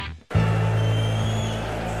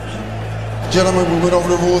Gentlemen, we went over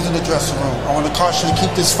the rules in the dressing room. I want to caution you to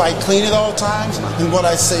keep this fight clean at all times, and what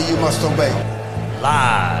I say you must obey.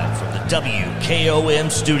 Live from the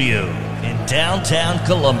WKOM studio in downtown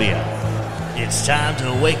Columbia, it's time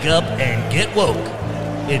to wake up and get woke.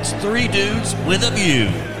 It's Three Dudes with a View.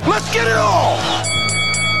 Let's get it on!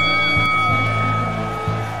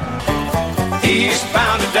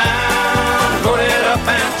 Eastbound and down, loaded up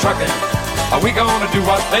and trucking. Are we gonna do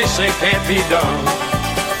what they say can't be done?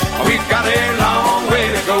 We've got a long way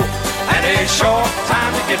to go and a short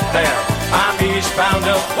time to get there. I'm eastbound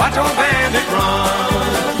up, watch old bandit run.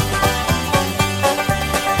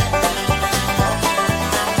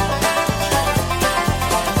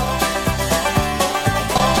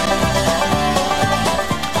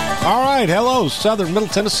 All right, hello, Southern Middle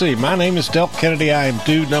Tennessee. My name is Delk Kennedy. I am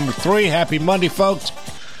dude number 3. Happy Monday, folks.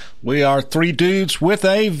 We are Three Dudes with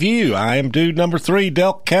a View. I am dude number 3,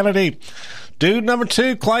 Delk Kennedy. Dude number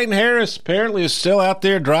 2, Clayton Harris, apparently is still out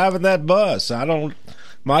there driving that bus.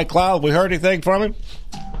 Mike Cloud, we heard anything from him?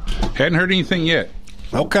 Hadn't heard anything yet.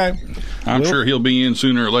 Okay. I'm sure he'll be in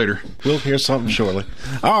sooner or later. We'll hear something shortly.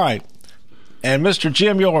 All right. And Mr.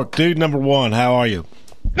 Jim York, dude number 1, how are you?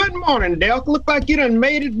 Good morning, Delk. Look like you done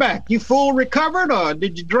made it back. You full recovered, or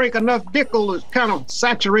did you drink enough Dickel to kind of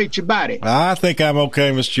saturate your body? I think I'm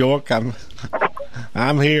okay, Mr. York.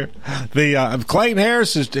 I'm here. The Clayton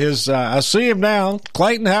Harris is I see him now.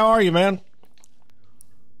 Clayton, how are you, man?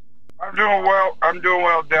 I'm doing well.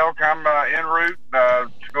 Delk. I'm en route.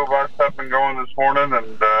 School bus up and going this morning,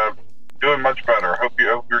 and doing much better. Hope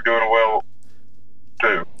you're doing well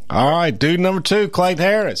too. All right, dude number 2, Clayton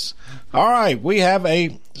Harris. All right, we have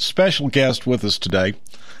a special guest with us today,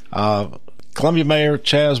 Columbia Mayor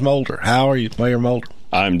Chaz Mulder. How are you, Mayor Mulder?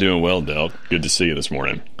 I'm doing well, Delk. Good to see you this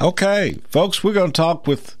morning. Okay, folks, we're going to talk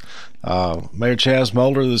with Mayor Chaz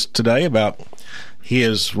Mulder today about he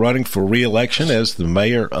is running for re-election as the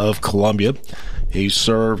mayor of Columbia. He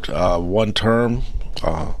served one term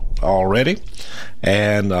already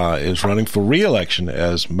and is running for re-election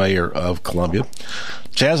as mayor of Columbia.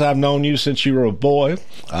 Chaz, I've known you since you were a boy.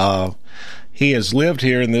 He has lived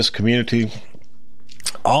here in this community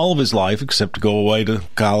all of his life, except to go away to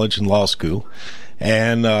college and law school,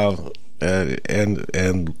 and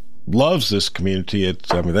loves this community.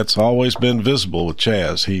 That's always been visible with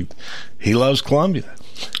Chaz. He loves Columbia.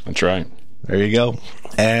 That's right. There you go.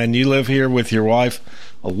 And you live here with your wife,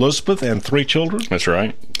 Elizabeth, and 3 children? That's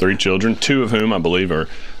right. 3 children, 2 of whom I believe are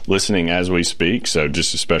listening as we speak. So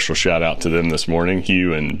just a special shout out to them this morning,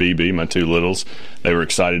 Hugh and BB, my 2 littles. They were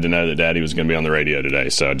excited to know that Daddy was going to be on the radio today.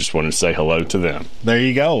 So I just wanted to say hello to them. There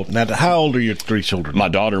you go. Now, how old are your 3 children? My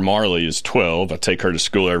daughter Marley is 12. I take her to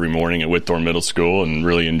school every morning at Whitthorne Middle School and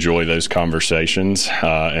really enjoy those conversations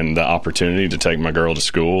and the opportunity to take my girl to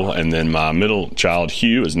school. And then my middle child,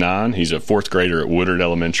 Hugh, is 9. He's a 4th grader at Woodard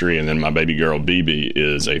Elementary. And then my baby girl, BB,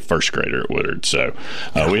 is a 1st grader at Woodard. So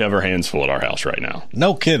we have our hands full at our house right now.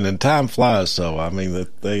 No kidding. And time flies. So,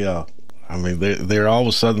 they're all of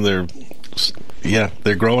a sudden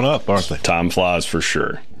they're growing up, aren't they? Time flies for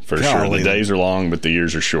sure. Sure. The days are long, but the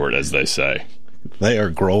years are short, as they say. They are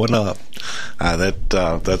growing up.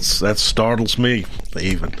 That startles me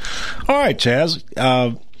even. All right, Chaz.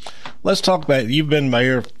 Let's talk about it. You've been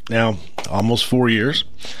mayor now almost 4 years.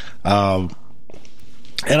 And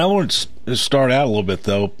I want to start out a little bit,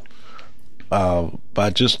 though, by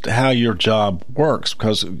just how your job works,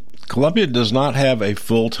 because Columbia does not have a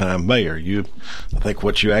full-time mayor. I think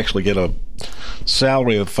what you actually get a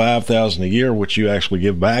salary of $5,000 a year, which you actually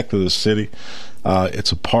give back to the city.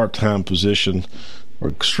 It's a part-time position, or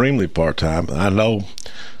extremely part-time. I know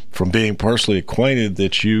from being personally acquainted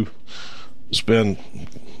that you spend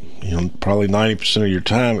probably 90% of your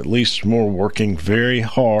time, at least more, working very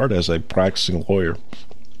hard as a practicing lawyer.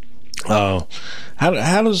 How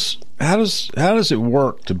does it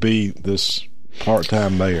work to be this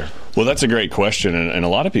part-time mayor? Well, that's a great question, and a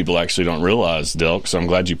lot of people actually don't realize, Delk, so I'm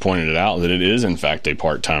glad you pointed it out, that it is, in fact, a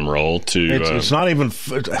part-time role. It's not even...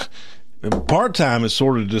 Part-time is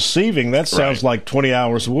sort of deceiving. That sounds like 20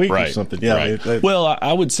 hours a week or something. Yeah. Right. Well,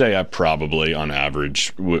 I would say I probably, on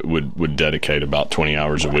average, would dedicate about 20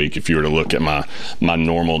 hours a week. If you were to look at my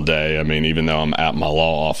normal day, I mean, even though I'm at my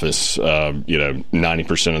law office,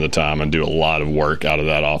 90% of the time I do a lot of work out of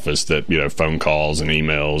that office, that, phone calls and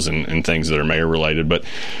emails and things that are mayor-related. But,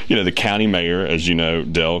 the county mayor, as you know,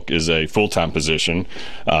 Delk, is a full-time position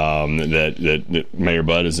that Mayor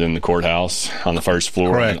Budd is in the courthouse on the first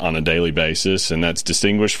floor on a daily daily basis, and that's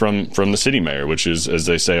distinguished from the city mayor, which is, as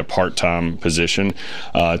they say, a part-time position.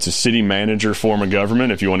 It's a city manager form of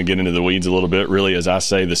government. If you want to get into the weeds a little bit, really, as I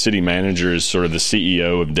say, the city manager is sort of the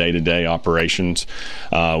CEO of day-to-day operations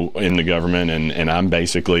in the government, and I'm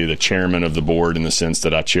basically the chairman of the board in the sense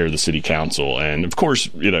that I chair the city council. And of course,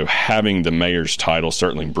 having the mayor's title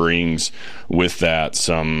certainly brings with that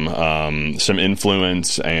some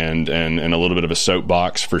influence and a little bit of a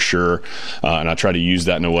soapbox for sure. And I try to use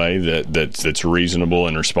that in a way that's reasonable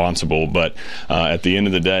and responsible. But at the end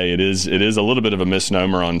of the day, it is a little bit of a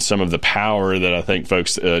misnomer on some of the power that I think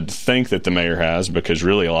folks think that the mayor has, because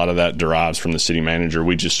really a lot of that derives from the city manager.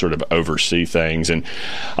 We just sort of oversee things. And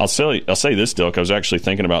I'll say this, Dilk, I was actually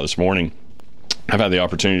thinking about this morning. I've had the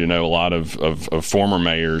opportunity to know a lot of former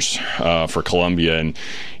mayors for Columbia, and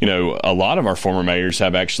a lot of our former mayors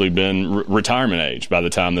have actually been retirement age by the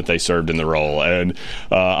time that they served in the role. And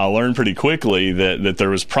I learned pretty quickly that there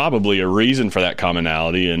was probably a reason for that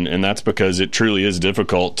commonality, and that's because it truly is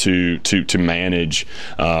difficult to manage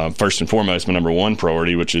first and foremost my number one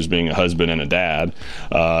priority, which is being a husband and a dad,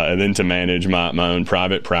 and then to manage my own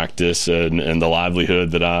private practice and the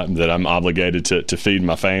livelihood that I'm obligated to feed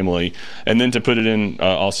my family, and then to put it in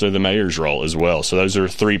also the mayor's role as well. So those are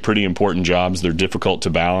three pretty important jobs. They're difficult to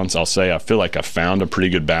balance. I'll say I feel like I found a pretty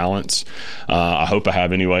good balance. I hope I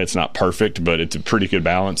have anyway. It's not perfect, but it's a pretty good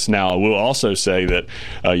balance. Now, I will also say that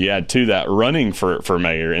you add to that running for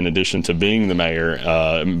mayor in addition to being the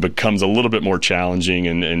mayor becomes a little bit more challenging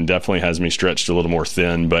and definitely has me stretched a little more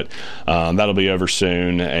thin. But that'll be over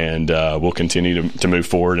soon, and we'll continue to move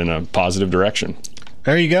forward in a positive direction.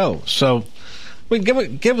 There you go. So,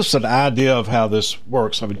 give us an idea of how this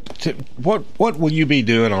works. I mean, what will you be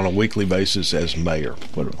doing on a weekly basis as mayor?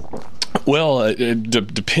 Well, it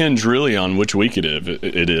depends really on which week it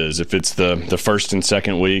is. If it's the first and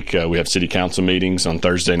second week, we have city council meetings on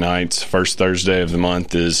Thursday nights. First Thursday of the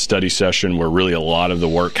month is study session, where really a lot of the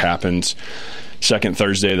work happens. Second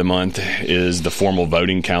Thursday of the month is the formal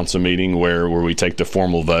voting council meeting where we take the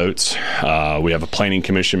formal votes. We have a planning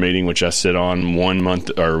commission meeting, which I sit on one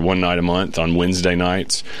night a month on Wednesday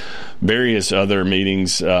nights. Various other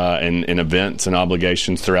meetings and events and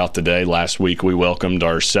obligations throughout the day. Last week we welcomed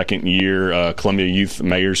our second year Columbia Youth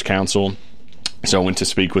Mayor's Council. So I went to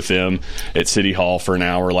speak with them at City Hall for an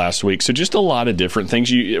hour last week. So just a lot of different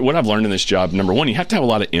things. What I've learned in this job, number one, you have to have a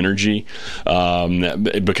lot of energy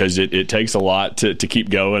because it takes a lot to keep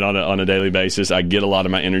going on a daily basis. I get a lot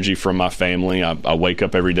of my energy from my family. I wake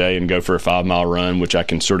up every day and go for a 5-mile run, which I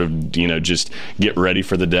can sort of, just get ready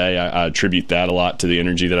for the day. I attribute that a lot to the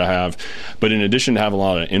energy that I have. But in addition to having a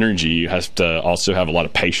lot of energy, you have to also have a lot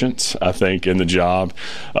of patience, I think, in the job.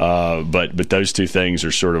 But those two things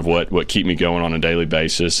are sort of what keep me going on a daily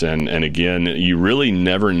basis, and again, you really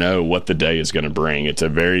never know what the day is going to bring. It's a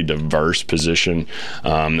very diverse position.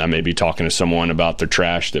 I may be talking to someone about their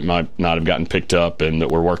trash that might not have gotten picked up and that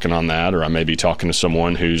we're working on that, or I may be talking to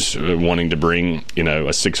someone who's wanting to bring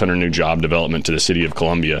a 600 new job development to the city of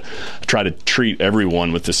Columbia. I try to treat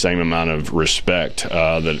everyone with the same amount of respect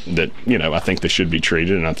that I think they should be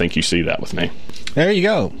treated, and I think you see that with me. There you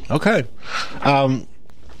go. Okay.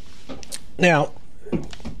 Now,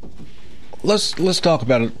 let's talk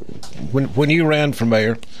about it. When you ran for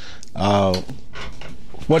mayor,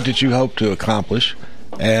 what did you hope to accomplish,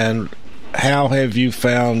 and how have you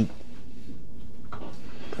found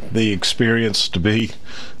the experience to be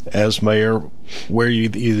as mayor, where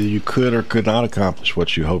either you could or could not accomplish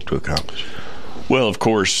what you hoped to accomplish? Well, of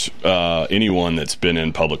course, anyone that's been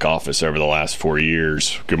in public office over the last 4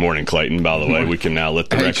 years. Good morning, Clayton. By the way, we can now let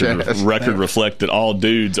the record reflect that all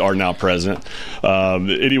dudes are now present.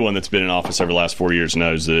 Anyone that's been in office over the last 4 years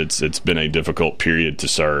knows that it's been a difficult period to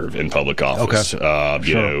serve in public office.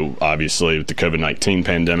 Okay. Obviously, with the COVID-19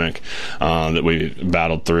 pandemic that we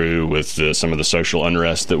battled through, with some of the social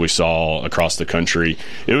unrest that we saw across the country,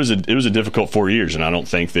 it was a difficult 4 years, and I don't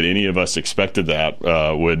think that any of us expected that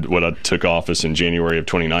when I took office in January of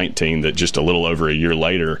 2019, that just a little over a year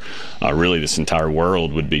later, really this entire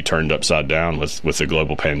world would be turned upside down with the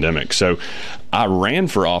global pandemic. So I ran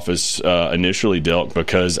for office initially, Delk,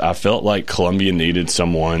 because I felt like Columbia needed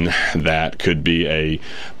someone that could be a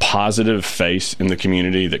positive face in the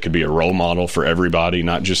community, that could be a role model for everybody,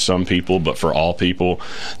 not just some people, but for all people,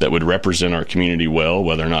 that would represent our community well,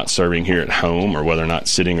 whether or not serving here at home or whether or not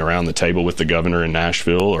sitting around the table with the governor in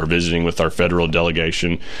Nashville or visiting with our federal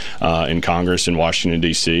delegation in Congress in Washington,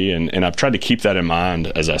 D.C. And I've tried to keep that in mind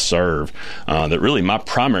as I serve, that really my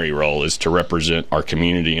primary role is to represent our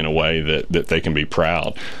community in a way that they can be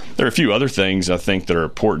proud. There are a few other things I think that are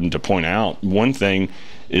important to point out. One thing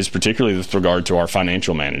is particularly with regard to our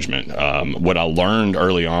financial management. What I learned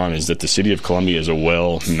early on is that the city of Columbia is a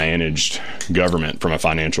well-managed government from a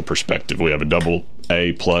financial perspective. We have a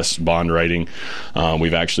AA+ bond rating.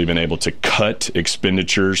 We've actually been able to cut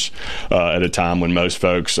expenditures at a time when most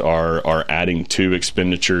folks are adding to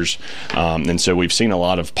expenditures. And so we've seen a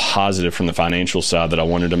lot of positive from the financial side that I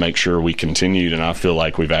wanted to make sure we continued, and I feel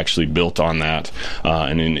like we've actually built on that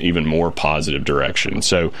in an even more positive direction.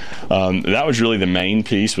 So that was really the main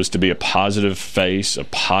piece, was to be a positive face, a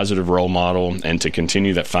positive role model, and to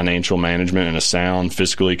continue that financial management in a sound,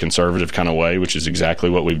 fiscally conservative kind of way, which is exactly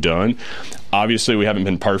what we've done. Obviously, we haven't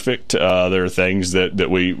been perfect. There are things that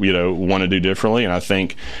we want to do differently, and I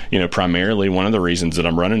think primarily one of the reasons that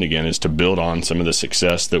I'm running again is to build on some of the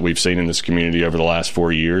success that we've seen in this community over the last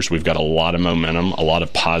 4 years. We've got a lot of momentum, a lot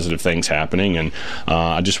of positive things happening, and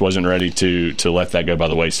I just wasn't ready to let that go by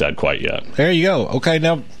the wayside quite yet. There you go. Okay,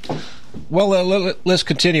 now, well, let's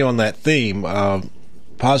continue on that theme.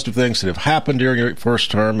 Positive things that have happened during your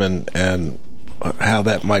first term, and how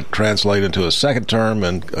that might translate into a second term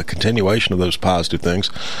and a continuation of those positive things.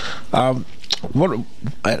 And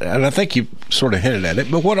I think you sort of hinted at it,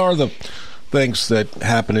 but what are the things that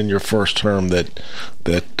happened in your first term that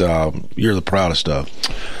you're the proudest of?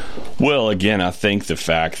 Well, again, I think the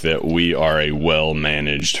fact that we are a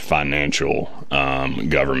well-managed financial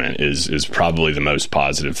government is probably the most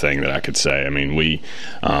positive thing that I could say. I mean, we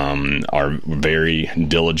are very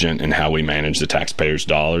diligent in how we manage the taxpayers'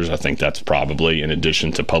 dollars. I think that's probably, in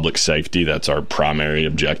addition to public safety, that's our primary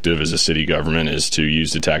objective as a city government, is to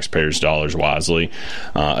use the taxpayers' dollars wisely.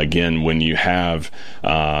 Again, when you have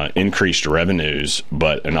increased revenues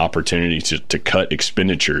but an opportunity to cut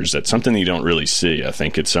expenditures, that's something that you don't really see. I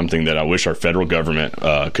think it's something that I wish our federal government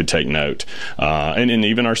could take note, and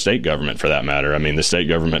even our state government for that matter. I mean, the state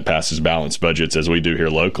government passes balanced budgets as we do here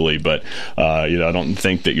locally, but I don't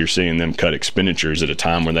think that you're seeing them cut expenditures at a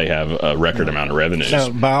time when they have a record amount of revenues. Now,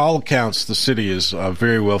 by all accounts, the city is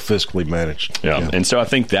very well fiscally managed. Yeah, and so I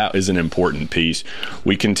think that is an important piece.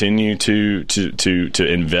 We continue to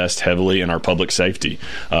invest heavily in our public safety.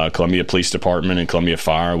 Columbia Police Department and Columbia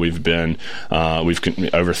Fire, we've over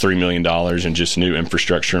 $3 million in just new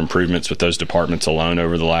infrastructure improvements with those departments alone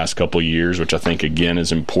over the last couple of years, which I think again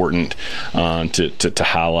is important to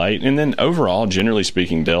highlight. And then overall, generally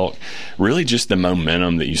speaking, Delk, really just the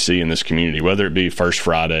momentum that you see in this community, whether it be First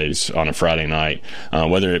Fridays on a Friday night,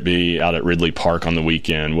 whether it be out at Ridley Park on the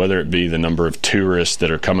weekend, whether it be the number of tourists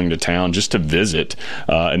that are coming to town just to visit,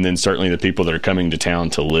 and then certainly the people that are coming to town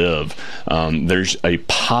to live. There's a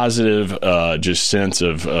positive just sense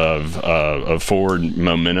of forward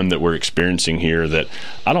momentum that we're experiencing here that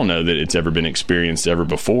I don't know that it's ever been experienced ever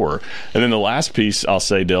before. And then the last piece I'll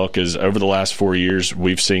say, Delk, is over the last 4 years,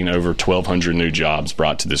 we've seen over 1,200 new jobs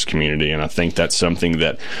brought to this community, and I think that's something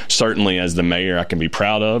that certainly as the mayor I can be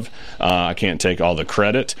proud of. I can't take all the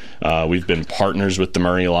credit. We've been partners with the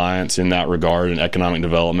Murray Alliance in that regard in economic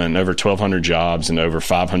development, over 1,200 jobs and over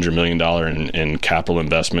 $500 million in capital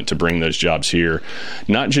investment to bring those jobs here.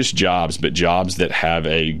 Not just jobs, but jobs that have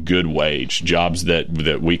a good wage, jobs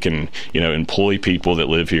that we can employ people that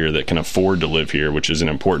live here, that can afford to live here, which is an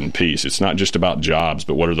important piece. It's not just about jobs,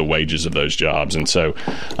 but what are the wages of those jobs? And so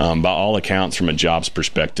by all accounts, from a jobs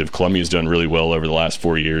perspective, Columbia's done really well over the last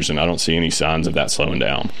 4 years, and I don't see any signs of that slowing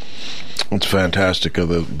down. It's fantastic.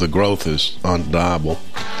 The growth is undeniable.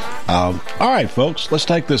 All right, folks, let's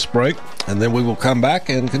take this break, and then we will come back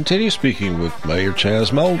and continue speaking with Mayor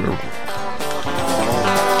Chaz Mulder.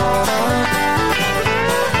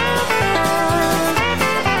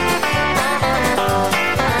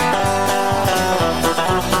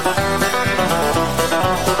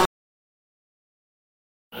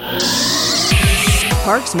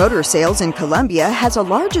 Parks Motor Sales in Columbia has a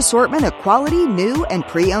large assortment of quality new and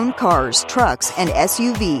pre-owned cars, trucks, and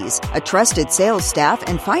SUVs, a trusted sales staff,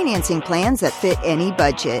 and financing plans that fit any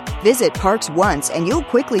budget. Visit Parks once and you'll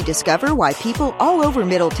quickly discover why people all over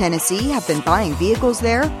Middle Tennessee have been buying vehicles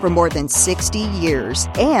there for more than 60 years.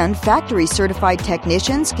 And factory-certified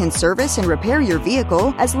technicians can service and repair your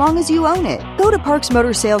vehicle as long as you own it. Go to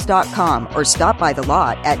parksmotorsales.com or stop by the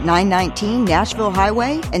lot at 919 Nashville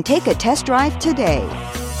Highway and take a test drive today.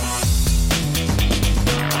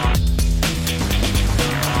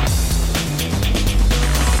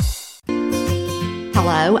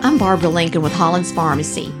 Hello, I'm Barbara Lincoln with Holland's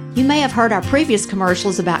Pharmacy. You may have heard our previous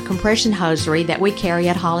commercials about compression hosiery that we carry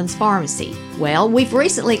at Holland's Pharmacy. Well, we've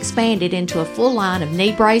recently expanded into a full line of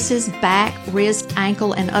knee braces, back, wrist,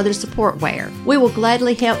 ankle, and other support wear. We will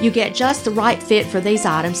gladly help you get just the right fit for these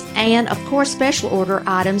items and, of course, special order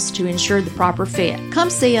items to ensure the proper fit. Come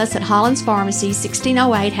see us at Holland's Pharmacy,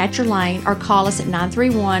 1608 Hatcher Lane, or call us at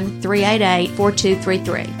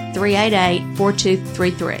 931-388-4233.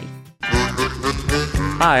 388-4233.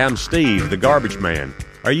 Hi, I'm Steve, the Garbage Man.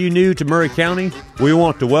 Are you new to Murray County? We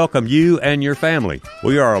want to welcome you and your family.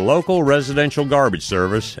 We are a local residential garbage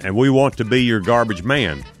service, and we want to be your garbage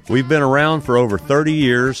man. We've been around for over 30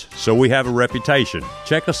 years, so we have a reputation.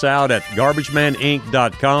 Check us out at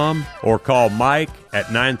garbagemaninc.com or call Mike at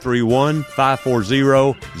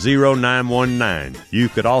 931-540-0919. You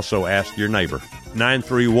could also ask your neighbor.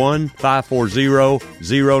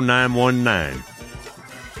 931-540-0919.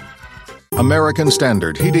 American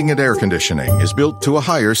Standard Heating and Air Conditioning is built to a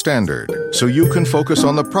higher standard, so you can focus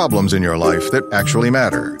on the problems in your life that actually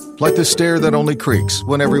matter, like the stair that only creaks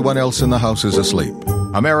when everyone else in the house is asleep.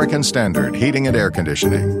 American Standard Heating and Air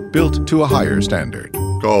Conditioning, built to a higher standard.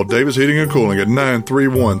 Call Davis Heating and Cooling at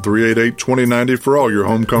 931-388-2090 for all your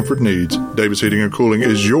home comfort needs. Davis Heating and Cooling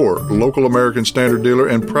is your local American Standard dealer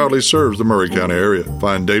and proudly serves the Murray County area.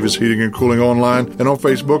 Find Davis Heating and Cooling online and on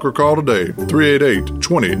Facebook or call today,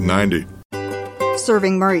 388-2090.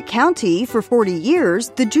 Serving Murray County for 40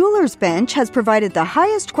 years, the Jewelers Bench has provided the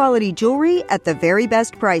highest quality jewelry at the very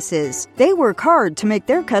best prices. They work hard to make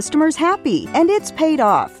their customers happy, and it's paid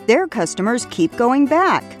off. Their customers keep going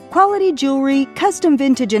back. Quality jewelry, custom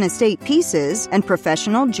vintage and estate pieces, and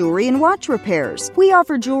professional jewelry and watch repairs. We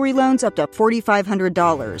offer jewelry loans up to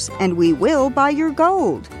 $4,500, and we will buy your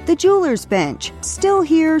gold. The Jewelers Bench, still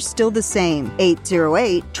here, still the same.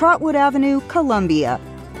 808 Trotwood Avenue, Columbia.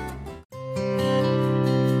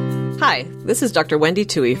 Hi, this is Dr. Wendy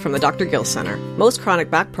Toohey from the Dr. Gill Center. Most chronic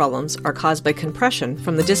back problems are caused by compression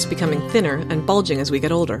from the disc becoming thinner and bulging as we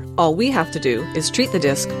get older. All we have to do is treat the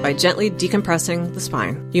disc by gently decompressing the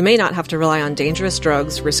spine. You may not have to rely on dangerous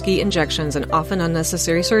drugs, risky injections, and often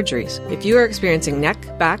unnecessary surgeries. If you are experiencing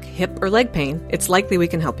neck, back, hip, or leg pain, it's likely we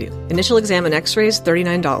can help you. Initial exam and x-rays,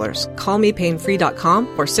 $39. Call mepainfree.com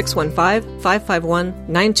or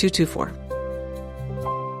 615-551-9224.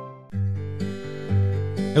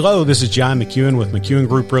 Hello, this is John McEwen with McEwen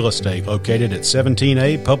Group Real Estate, located at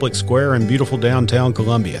 17A Public Square in beautiful downtown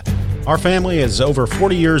Columbia. Our family has over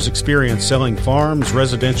 40 years' experience selling farms,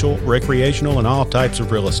 residential, recreational, and all types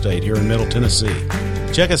of real estate here in Middle Tennessee.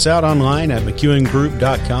 Check us out online at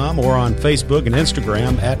McEwenGroup.com or on Facebook and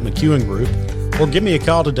Instagram at McEwen Group, or give me a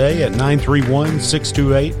call today at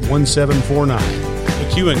 931-628-1749.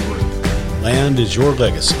 McEwen Group. Land is your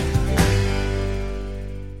legacy.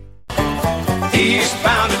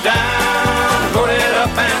 Eastbound and down, loaded up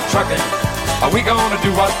and trucking. Are we gonna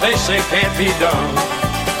do what they say can't be done?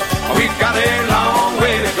 We've got a long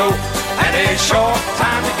way to go and a short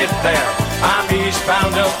time to get there. I'm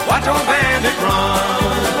eastbound up, watch old bandit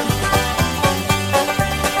run.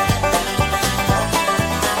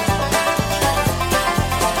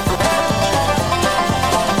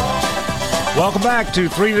 Welcome back to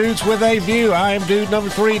Three Dudes with a View. I am dude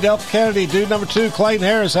number 3, Delta Kennedy. Dude number 2, Clayton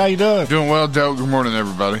Harris. How you doing? Doing well, Del. Good morning,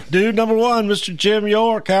 everybody. Dude number 1, Mr. Jim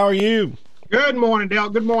York. How are you? Good morning, Del.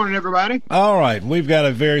 Good morning, everybody. All right. We've got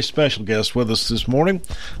a very special guest with us this morning,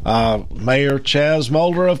 Mayor Chaz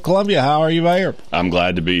Mulder of Columbia. How are you, Mayor? I'm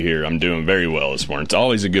glad to be here. I'm doing very well this morning. It's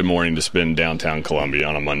always a good morning to spend downtown Columbia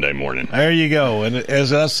on a Monday morning. There you go. And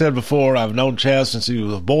as I said before, I've known Chaz since he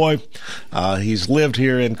was a boy. He's lived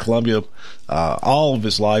here in Columbia all of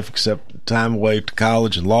his life except time away to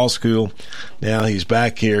college and law school. Now he's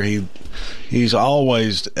back here. He's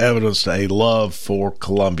always evidenced a love for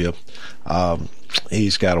Columbia.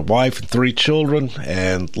 He's got a wife and 3 children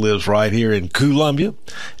and lives right here in Columbia.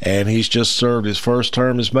 And he's just served his first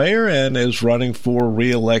term as mayor and is running for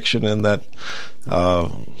re-election. And that's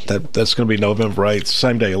going to be November 8th,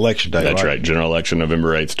 same day, election day. That's right. General election,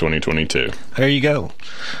 November 8th, 2022. There you go.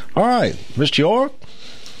 All right, Mr. York.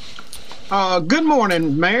 Good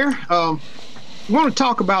morning, Mayor. I want to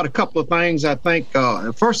talk about a couple of things. I think,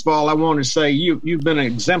 first of all, I want to say you've been an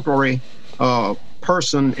exemplary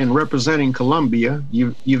person in representing Columbia.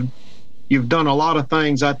 You've done a lot of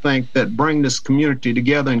things, I think, that bring this community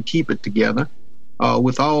together and keep it together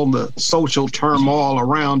with all the social turmoil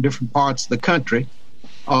around different parts of the country.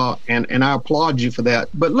 And I applaud you for that.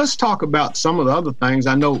 But let's talk about some of the other things.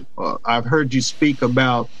 I know I've heard you speak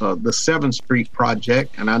about the 7th Street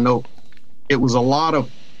project, and I know it was a lot of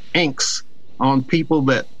angst on people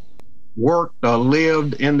that worked or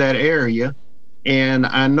lived in that area. And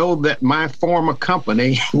I know that my former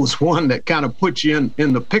company was one that kind of put you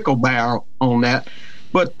in the pickle barrel on that.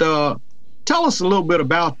 But tell us a little bit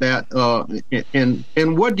about that,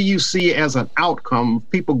 and what do you see as an outcome?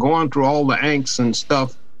 People going through all the angst and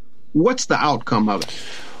stuff. What's the outcome of it?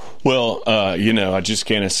 Well, I just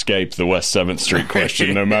can't escape the West 7th Street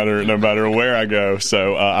question, no matter where I go.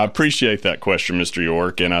 So I appreciate that question, Mr.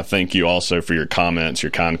 York, and I thank you also for your comments,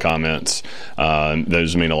 your kind comments.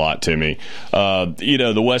 Those mean a lot to me.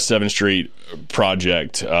 The West 7th Street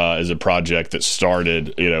project is a project that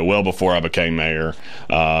started, well before I became mayor.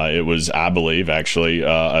 It was, I believe, actually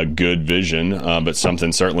a good vision, but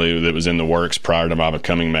something certainly that was in the works prior to my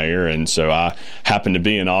becoming mayor. And so I happened to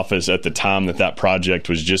be in office at the time that project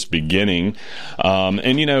was just beginning.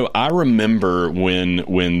 I remember when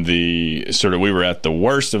we were at the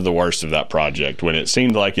worst of that project, when it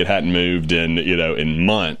seemed like it hadn't moved in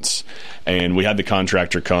months, and we had the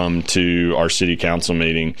contractor come to our city council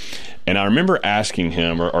meeting. And I remember asking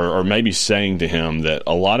him, or maybe saying to him, that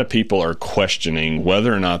a lot of people are questioning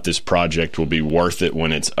whether or not this project will be worth it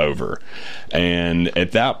when it's over. And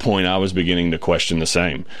at that point, I was beginning to question the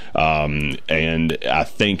same. And I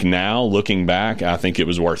think now, looking back, I think it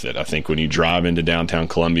was worth it. I think when you drive into downtown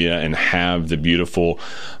Columbia and have the beautiful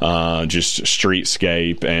just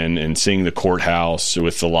streetscape and seeing the courthouse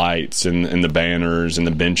with the lights and the banners and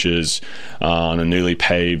the benches on a newly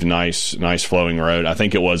paved, nice flowing road, I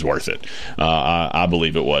think it was worth it. I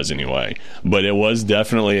believe it was anyway. But it was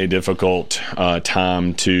definitely a difficult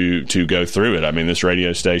time to go through it. I mean, this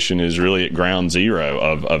radio station is really at ground zero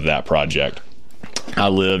of that project. I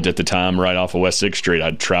lived at the time right off of West 6th Street.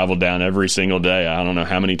 I'd traveled down every single day. I don't know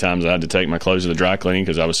how many times I had to take my clothes to the dry cleaning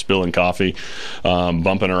because I was spilling coffee,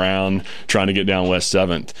 bumping around, trying to get down West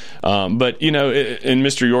 7th. But, and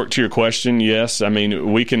Mr. York, to your question, yes, I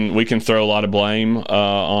mean, we can throw a lot of blame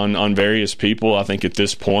on various people. I think at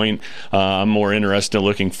this point, I'm more interested in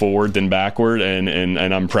looking forward than backward, and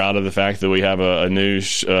I'm proud of the fact that we have a new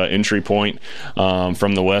entry point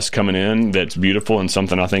from the west coming in that's beautiful and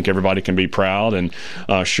something I think everybody can be proud. And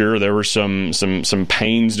sure, there were some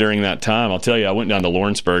pains during that time. I'll tell you, I went down to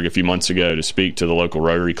Lawrenceburg a few months ago to speak to the local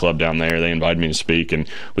Rotary Club down there. They invited me to speak, and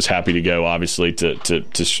was happy to go, obviously,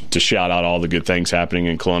 to shout out all the good things happening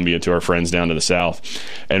in Columbia to our friends down to the south.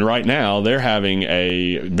 And right now, they're having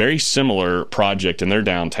a very similar project in their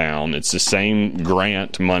downtown. It's the same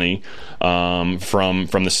grant money from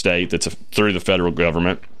the state that's through the federal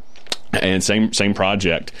government. And same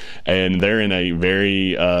project, and they're in a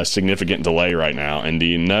very significant delay right now. And do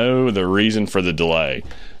you know the reason for the delay?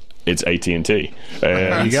 It's AT&T.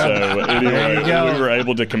 And so anyway, we were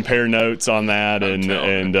able to compare notes on that,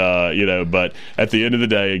 but at the end of the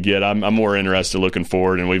day, again, I'm more interested looking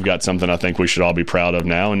forward, and we've got something I think we should all be proud of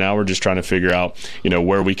now. And now we're just trying to figure out,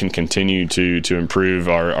 where we can continue to improve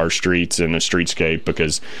our streets and the streetscape,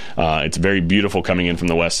 because it's very beautiful coming in from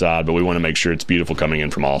the west side, but we want to make sure it's beautiful coming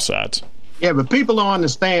in from all sides. Yeah, but people don't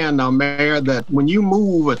understand, Mayor, that when you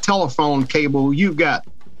move a telephone cable, you've got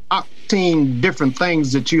 18 different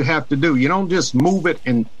things that you have to do. You don't just move it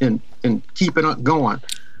and keep it going.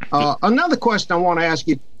 Another question I want to ask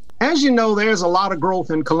you, as you know, there's a lot of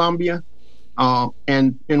growth in Columbia,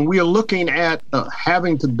 and we are looking at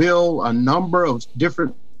having to build a number of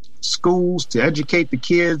different schools to educate the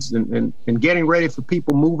kids and getting ready for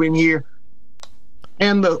people moving here.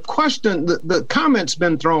 And the question, the comment's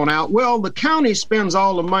been thrown out, well, the county spends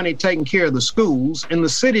all the money taking care of the schools, and the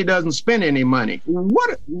city doesn't spend any money.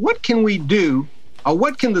 What can we do, or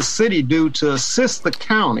what can the city do to assist the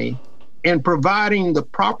county in providing the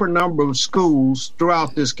proper number of schools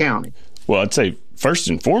throughout this county? Well, I'd say first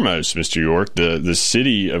and foremost, Mr. York, the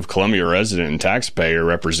city of Columbia resident and taxpayer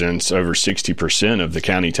represents over 60% of the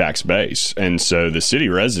county tax base. And so the city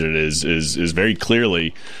resident is very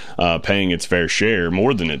clearly paying its fair share,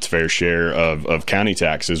 more than its fair share of county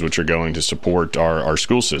taxes, which are going to support our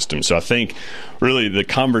school system. So I think really the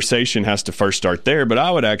conversation has to first start there. But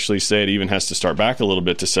I would actually say it even has to start back a little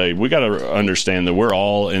bit to say we got to understand that we're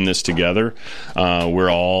all in this together.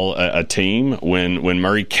 We're all a team. When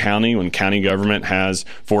county government has,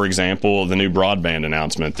 for example, the new broadband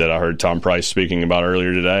announcement that I heard Tom Price speaking about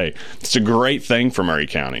earlier today. It's a great thing for Murray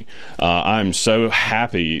County. I'm so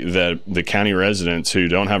happy that the county residents who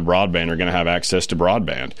don't have broadband are going to have access to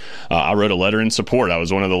broadband. I wrote a letter in support. I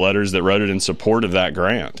was one of the letters that wrote it in support of that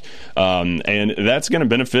grant. And that's going to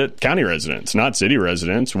benefit county residents, not city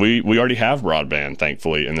residents. We already have broadband,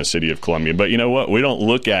 thankfully, in the city of Columbia. But you know what? We don't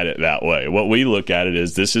look at it that way. What we look at it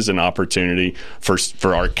is this is an opportunity for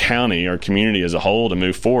our county, our community as a whole, to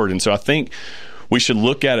move forward. And so I think we should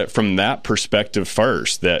look at it from that perspective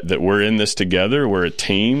first, that we're in this together, we're a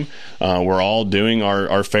team, we're all doing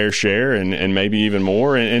our fair share and maybe even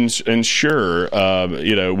more. And sure,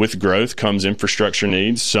 with growth comes infrastructure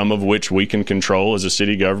needs, some of which we can control as a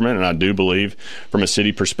city government. And I do believe from a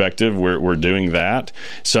city perspective, we're doing that,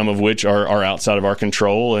 some of which are outside of our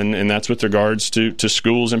control. And that's with regards to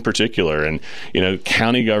schools in particular. And,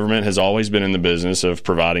 county government has always been in the business of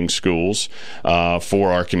providing schools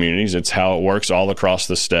for our communities. It's how it works all across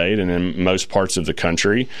the state and in most parts of the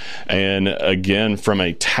country. And again, from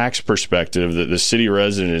a tax perspective, the city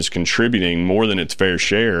resident is contributing more than its fair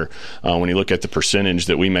share when you look at the percentage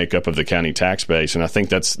that we make up of the county tax base. And I think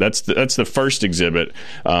that's the first exhibit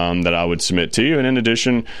that I would submit to you. And in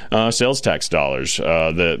addition, sales tax dollars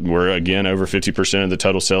that we're, again, over 50% of the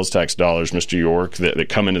total sales tax dollars, Mr. York, that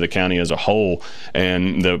come into the county as a whole.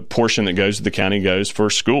 And the portion that goes to the county goes for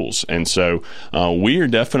schools. And so we are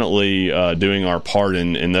definitely doing our part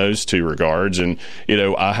in those two regards. And,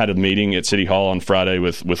 I had a meeting at City Hall on Friday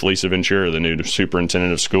with Lisa Ventura, the new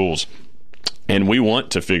superintendent of schools. And we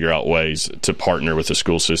want to figure out ways to partner with the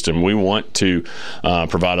school system. We want to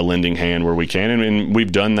provide a lending hand where we can. And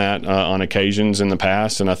we've done that on occasions in the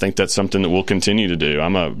past, and I think that's something that we'll continue to do.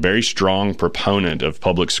 I'm a very strong proponent of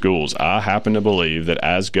public schools. I happen to believe that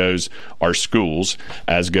as goes our schools,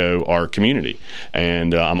 as go our community.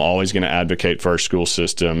 And I'm always going to advocate for our school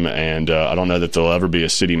system. And I don't know that there'll ever be a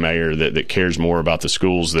city mayor that cares more about the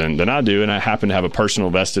schools than I do. And I happen to have a personal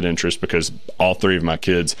vested interest because all three of my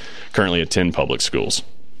kids currently attend public schools.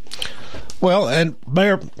 Well, and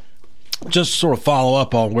Mayor, just sort of follow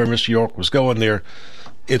up on where Mr. York was going there.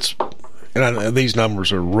 These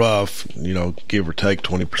numbers are rough, give or take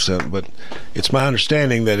 20%, but it's my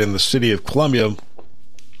understanding that in the city of Columbia,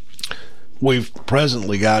 we've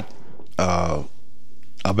presently got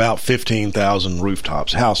about 15,000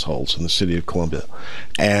 rooftops, households in the city of Columbia,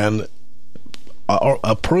 and are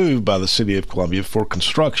approved by the city of Columbia for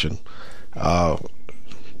construction,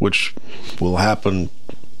 which will happen,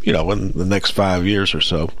 in the next 5 years or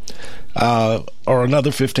so, or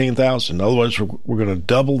another 15,000. In other words, we're going to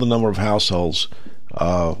double the number of households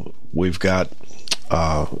we've got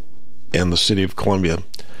in the city of Columbia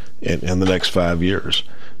in the next 5 years.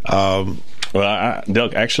 Well,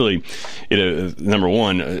 Del, actually, number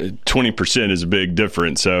one, 20% is a big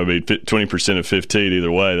difference. So, 20% of 15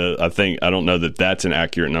 either way. I don't know that that's an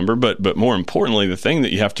accurate number. But more importantly, the thing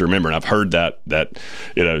that you have to remember, and I've heard that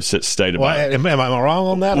stated about. Am I wrong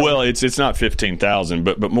on that? Well, it's not 15,000,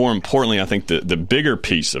 but more importantly, I think the bigger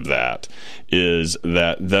piece of that is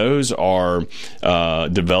that those are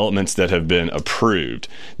developments that have been approved.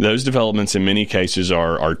 Those developments, in many cases,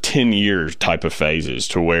 are 10-year type of phases,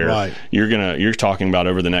 to where you're talking about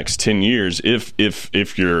over the next 10 years. If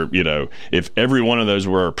every one of those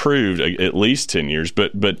were approved, at least 10 years.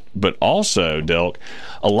 But also, Delk,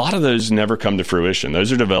 a lot of those never come to fruition.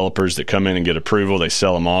 Those are developers that come in and get approval, they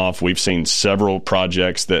sell them off. We've seen several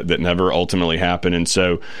projects that never ultimately happen. And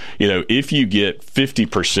so, if you get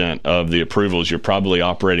 50% of the approvals, you're probably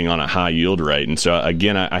operating on a high yield rate. And so,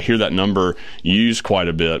 again, I hear that number used quite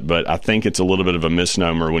a bit, but I think it's a little bit of a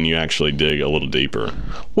misnomer when you actually dig a little deeper.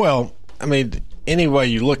 Well, any way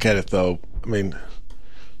you look at it, though,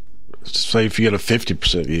 say if you get a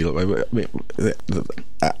 50% yield,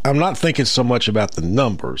 I'm not thinking so much about the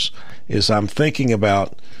numbers as I'm thinking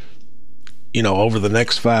about, over the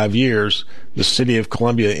next 5 years, the city of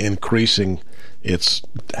Columbia increasing its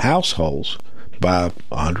households by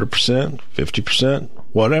 100%, 50%,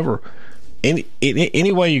 whatever.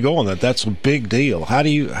 Any way you go on that's a big deal. How do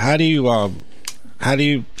you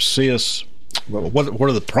see us? What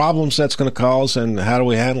are the problems that's going to cause, and how do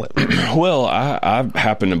we handle it? Well, I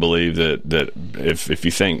happen to believe that if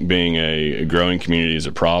you think being a growing community is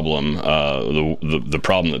a problem, the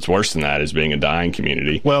problem that's worse than that is being a dying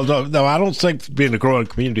community. Well, no, I don't think being a growing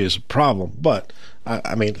community is a problem, but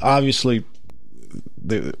obviously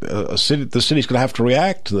the city's going to have to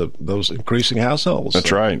react to those increasing households.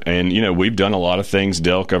 That's right. And, we've done a lot of things,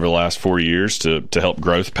 Delk, over the last 4 years to help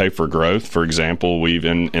growth pay for growth. For example, we've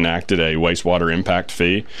enacted a wastewater impact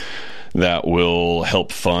fee that will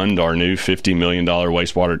help fund our new $50 million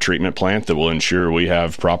wastewater treatment plant that will ensure we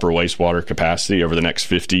have proper wastewater capacity over the next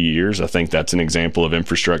 50 years. I think that's an example of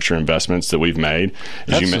infrastructure investments that we've made.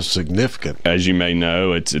 That's significant. As you may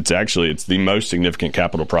know, it's the most significant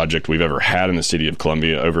capital project we've ever had in the city of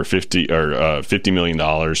Columbia, over $50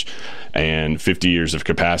 million and 50 years of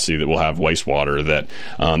capacity that will have wastewater. That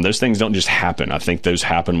those things don't just happen. I think those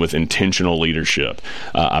happen with intentional leadership.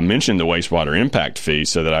 I mentioned the wastewater impact fee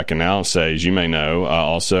so that I can now I'll say, as you may know,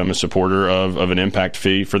 also I'm a supporter of an impact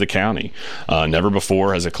fee for the county. Never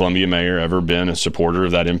before has a Columbia mayor ever been a supporter of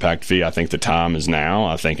that impact fee. I think the time is now.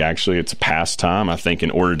 I think actually it's past time. I think in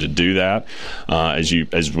order to do that,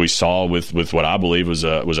 as we saw with what I believe was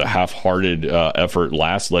a half-hearted effort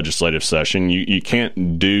last legislative session, you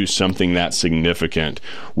can't do something that significant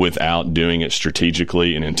without doing it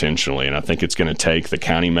strategically and intentionally. And I think it's going to take the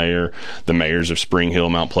county mayor, the mayors of Spring Hill,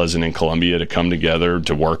 Mount Pleasant, and Columbia to come together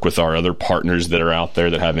to work with our other partners that are out there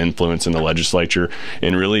that have influence in the legislature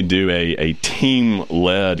and really do a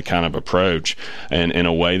team-led kind of approach and in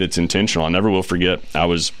a way that's intentional. I never will forget, I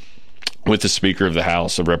was with the Speaker of the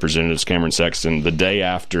House of Representatives, Cameron Sexton, the day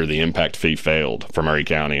after the impact fee failed for Maury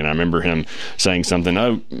County. And I remember him saying something,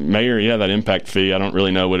 "Oh, Mayor, yeah, that impact fee, I don't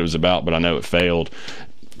really know what it was about, but I know it failed."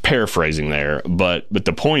 Paraphrasing there, but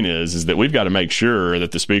the point is that we've got to make sure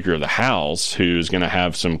that the Speaker of the House, who's going to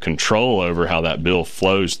have some control over how that bill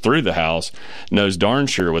flows through the House, knows darn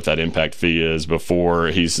sure what that impact fee is before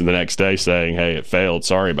he's the next day saying, "Hey, it failed.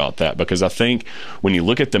 Sorry about that." Because I think when you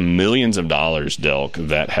look at the millions of dollars, Delk,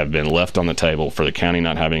 that have been left on the table for the county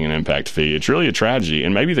not having an impact fee, it's really a tragedy.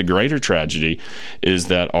 And maybe the greater tragedy is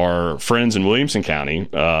that our friends in Williamson County,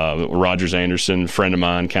 Rogers Anderson, friend of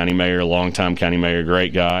mine, county mayor, longtime county mayor,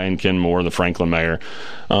 great guy, and Ken Moore, the Franklin mayor,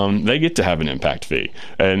 they get to have an impact fee.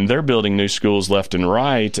 And they're building new schools left and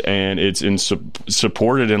right, and it's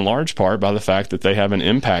supported in large part by the fact that they have an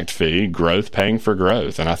impact fee, growth paying for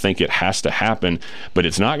growth. And I think it has to happen, but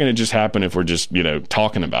it's not going to just happen if we're just,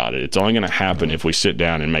 talking about it. It's only going to happen if we sit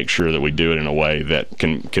down and make sure that we do it in a way that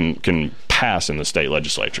can pass in the state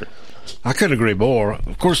legislature. I couldn't agree more.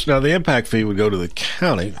 Of course, now the impact fee would go to the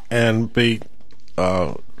county and be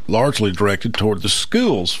largely directed toward the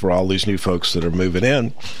schools for all these new folks that are moving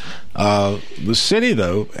in. The city,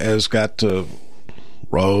 though, has got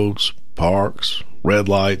roads, parks, red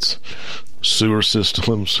lights, sewer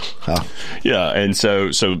systems. Yeah, and so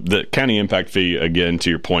the county impact fee, again, to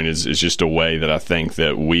your point, is just a way that I think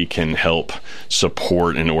that we can help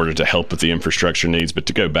support in order to help with the infrastructure needs. But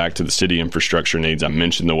to go back to the city infrastructure needs, I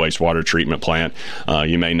mentioned the wastewater treatment plant.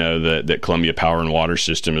 You may know that Columbia Power and Water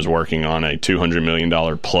System is working on a $200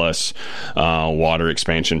 million plus water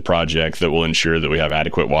expansion project that will ensure that we have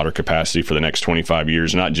adequate water capacity for the next 25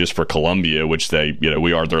 years, not just for Columbia, which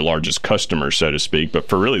we are their largest customer, so to speak, but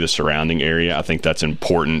for really the surrounding area. I think that's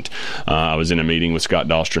important. I was in a meeting with Scott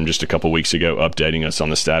Dahlstrom just a couple weeks ago updating us on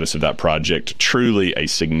the status of that project. Truly a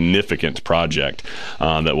significant project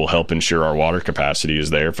that will help ensure our water capacity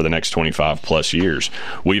is there for the next 25 plus years.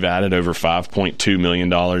 We've added over $5.2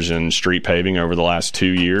 million in street paving over the last 2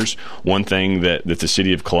 years. One thing that the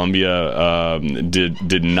city of Columbia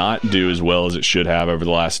did not do as well as it should have over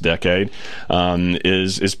the last decade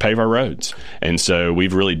is pave our roads. And so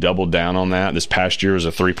we've really doubled down on that. This past year was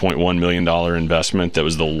a $3.1 million investment that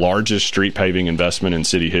was the largest street paving investment in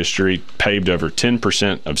city history, paved over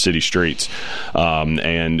 10% of city streets.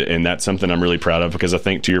 And that's something I'm really proud of because I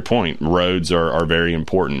think, to your point, roads are very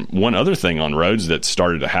important. One other thing on roads that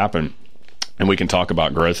started to happen, and we can talk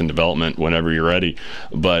about growth and development whenever you're ready.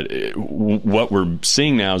 But what we're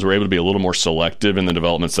seeing now is we're able to be a little more selective in the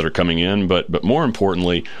developments that are coming in. But more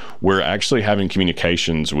importantly, we're actually having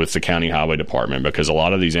communications with the county highway department because a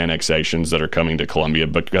lot of these annexations that are coming to Columbia,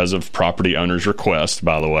 because of property owners' request,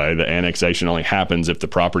 by the way, the annexation only happens if the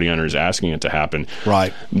property owner is asking it to happen.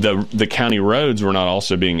 Right. The county roads were not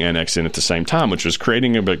also being annexed in at the same time, which was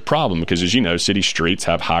creating a big problem because, as you know, city streets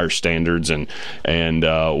have higher standards, and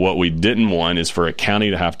what we didn't want is for a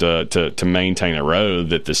county to have to maintain a road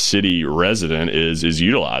that the city resident is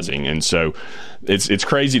utilizing. And so it's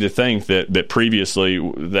crazy to think that previously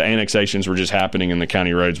the annexations were just happening and the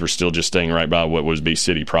county roads were still just staying right by what would be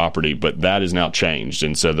city property, but that has now changed.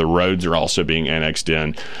 And so the roads are also being annexed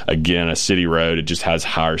in. Again, a city road, it just has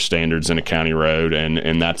higher standards than a county road,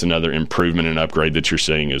 and that's another improvement and upgrade that you're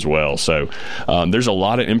seeing as well. So there's a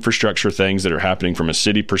lot of infrastructure things that are happening from a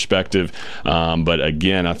city perspective, but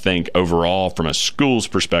again, I think overall from a school's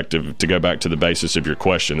perspective, to go back to the basis of your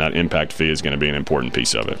question, that impact fee is going to be an important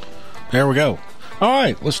piece of it. There we go. All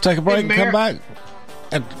right, let's take a break and come back.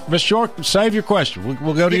 And Ms. York, save your question.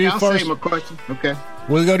 We'll go to you first. I'll save my question. Okay.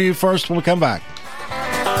 We'll go to you first when we come back.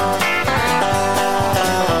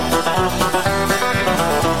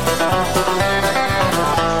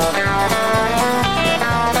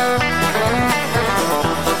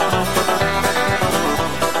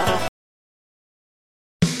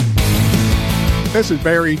 This is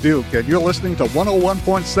Barry Duke, and you're listening to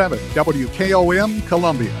 101.7 WKOM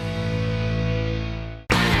Columbia.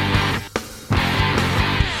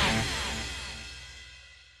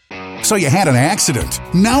 So you had an accident.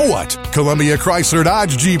 Now what? Columbia Chrysler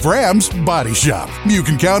Dodge Jeep Ram's Body Shop. You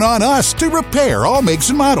can count on us to repair all makes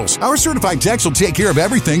and models. Our certified techs will take care of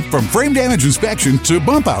everything from frame damage inspection to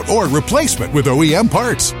bump out or replacement with OEM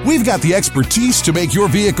parts. We've got the expertise to make your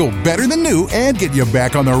vehicle better than new and get you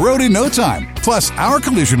back on the road in no time. Plus, our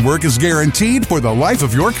collision work is guaranteed for the life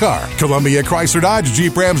of your car. Columbia Chrysler Dodge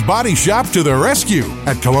Jeep Ram's Body Shop to the rescue.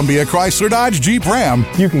 At Columbia Chrysler Dodge Jeep Ram,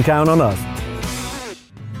 you can count on us.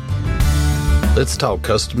 Let's talk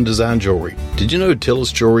custom design jewelry. Did you know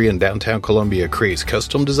Tillis Jewelry in downtown Columbia creates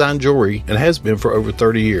custom design jewelry and has been for over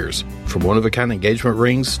 30 years? From one-of-a-kind engagement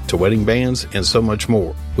rings to wedding bands and so much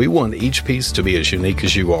more. We want each piece to be as unique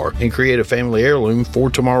as you are and create a family heirloom for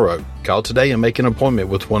tomorrow. Call today and make an appointment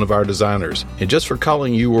with one of our designers. And just for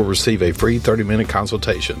calling, you will receive a free 30-minute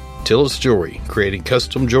consultation. Tillis Jewelry, creating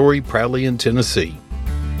custom jewelry proudly in Tennessee.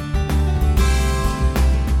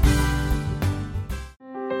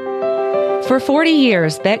 For 40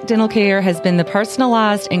 years, Beck Dental Care has been the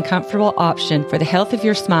personalized and comfortable option for the health of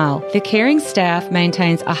your smile. The caring staff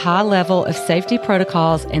maintains a high level of safety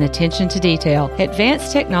protocols and attention to detail.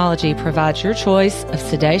 Advanced technology provides your choice of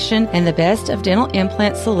sedation and the best of dental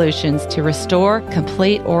implant solutions to restore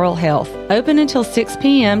complete oral health. Open until 6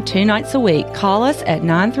 p.m. 2 nights a week. Call us at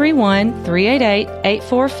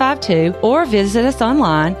 931-388-8452 or visit us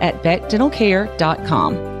online at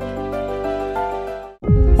beckdentalcare.com.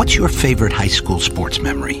 What's your favorite high school sports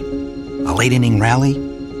memory? A late-inning rally?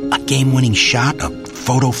 A game-winning shot? A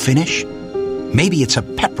photo finish? Maybe it's a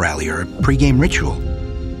pep rally or a pregame ritual.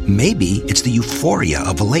 Maybe it's the euphoria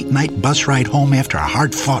of a late-night bus ride home after a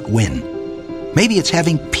hard-fought win. Maybe it's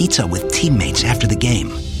having pizza with teammates after the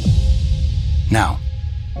game. Now,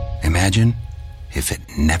 imagine if it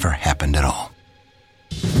never happened at all.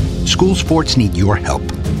 School sports need your help.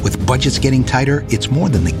 With budgets getting tighter, it's more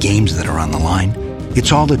than the games that are on the line.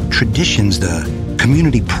 It's all the traditions, the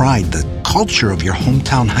community pride, the culture of your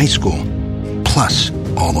hometown high school, plus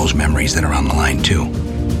all those memories that are on the line, too.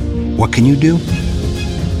 What can you do?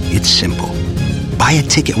 It's simple. Buy a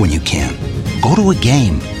ticket when you can. Go to a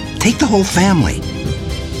game. Take the whole family.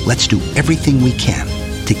 Let's do everything we can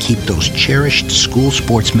to keep those cherished school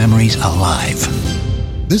sports memories alive.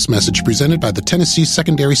 This message presented by the Tennessee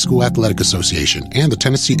Secondary School Athletic Association and the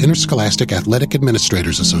Tennessee Interscholastic Athletic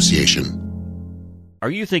Administrators Association. Are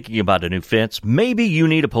you thinking about a new fence? Maybe you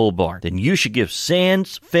need a pole barn. Then you should give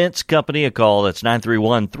Sands Fence Company a call. That's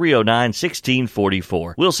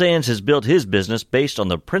 931-309-1644. Will Sands has built his business based on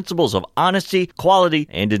the principles of honesty, quality,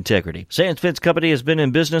 and integrity. Sands Fence Company has been in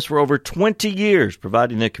business for over 20 years,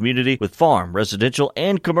 providing the community with farm, residential,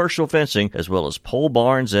 and commercial fencing, as well as pole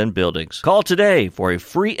barns and buildings. Call today for a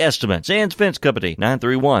free estimate. Sands Fence Company,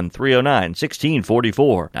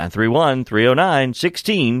 931-309-1644.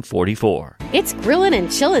 931-309-1644. It's grilling and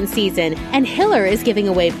chillin' season, and Hiller is giving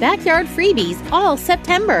away backyard freebies all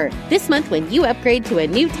September. This month, when you upgrade to a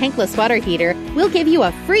new tankless water heater, we'll give you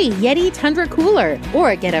a free Yeti Tundra cooler,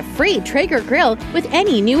 or get a free Traeger grill with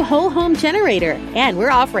any new whole home generator. And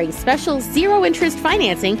we're offering special zero-interest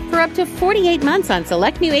financing for up to 48 months on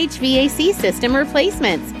select new HVAC system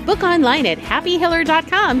replacements. Book online at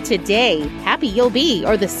happyhiller.com today. Happy you'll be,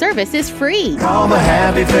 or the service is free. Call the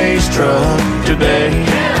Happy Face Truck today.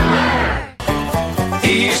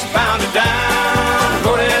 Eastbound and down,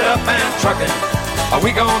 load it up and truck it. Are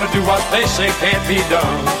we gonna do what they say can't be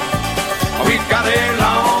done? We've got a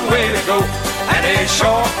long way to go and a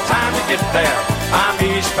short time to get there. I'm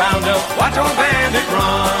eastbound up, watch old bandit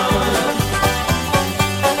run.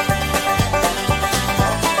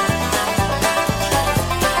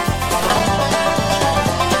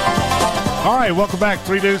 All right, welcome back.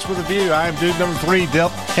 3 Dudes with a View. I am dude number 3, Del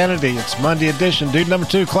Kennedy. It's Monday edition. Dude number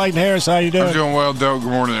 2, Clayton Harris. How you doing? I'm doing well, Del. Good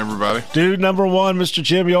morning, everybody. Dude number 1, Mr.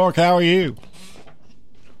 Jim York. How are you?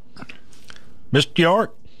 Mr.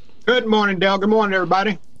 York? Good morning, Del. Good morning,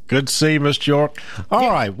 everybody. Good to see you, Mr. York. All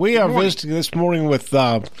right, we are visiting this morning with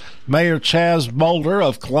Mayor Chaz Boulder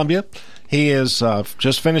of Columbia. He is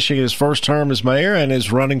just finishing his first term as mayor and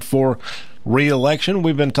is running for re-election.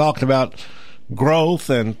 We've been talking about growth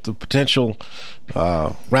and the potential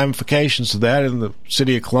ramifications of that in the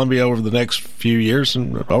city of Columbia over the next few years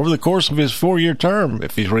and over the course of his 4-year term,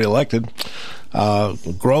 if he's reelected.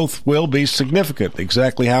 Growth will be significant.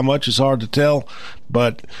 Exactly how much is hard to tell,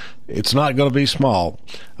 but it's not going to be small.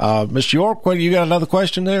 Mr. York, you got another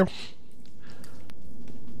question there?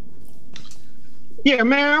 Yeah,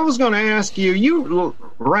 man, I was going to ask you, you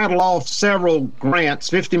rattle off several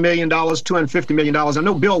grants, $50 million, $250 million. I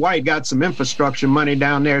know Bill White got some infrastructure money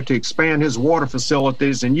down there to expand his water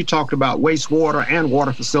facilities, and you talked about wastewater and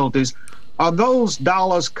water facilities. Are those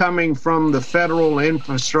dollars coming from the federal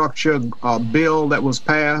infrastructure bill that was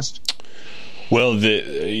passed? Well,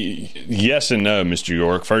 yes and no, Mr.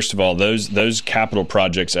 York. First of all, those capital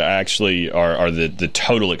projects actually are the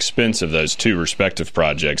total expense of those two respective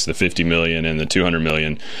projects, the $50 million and the $200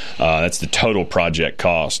 million. That's the total project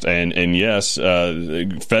cost. And yes,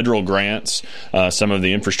 federal grants, some of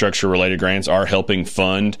the infrastructure-related grants are helping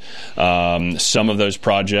fund some of those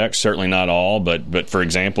projects. Certainly not all, but for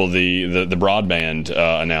example, the broadband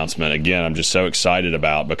announcement. Again, I'm just so excited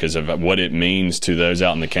about because of what it means to those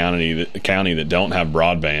out in the county that don't have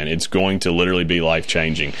broadband. It's going to literally be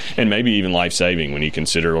life-changing and maybe even life-saving when you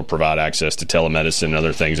consider it will provide access to telemedicine and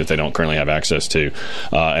other things that they don't currently have access to.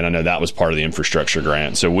 And I know that was part of the infrastructure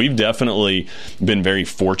grant. So we've definitely been very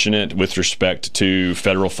fortunate with respect to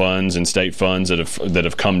federal funds and state funds that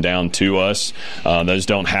have come down to us. Those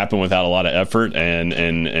don't happen without a lot of effort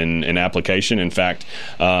and application. In fact,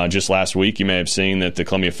 just last week you may have seen that the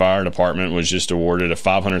Columbia Fire Department was just awarded a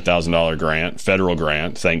 $500,000 grant, federal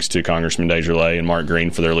grant, thanks to Congressman Deja and Mark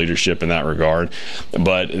Green for their leadership in that regard.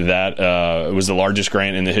 But that was the largest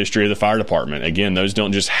grant in the history of the fire department. Again, those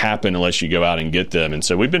don't just happen unless you go out and get them. And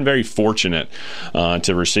so we've been very fortunate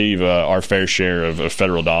to receive our fair share of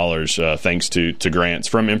federal dollars thanks to grants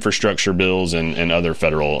from infrastructure bills and other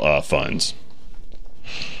federal funds.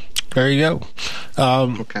 There you go.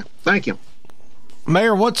 Okay. Thank you.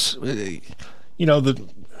 Mayor, what's, in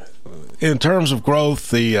terms of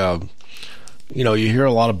growth, you hear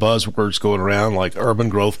a lot of buzzwords going around like urban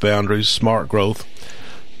growth boundaries, smart growth,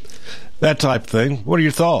 that type of thing. What are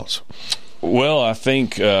your thoughts? Well, I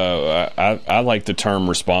think I like the term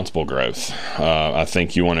responsible growth. I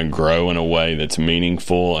think you want to grow in a way that's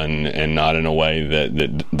meaningful and not in a way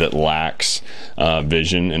that lacks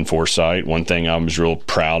vision and foresight. One thing I was real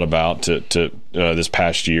proud about to this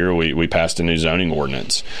past year, we passed a new zoning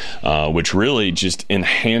ordinance, which really just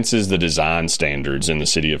enhances the design standards in the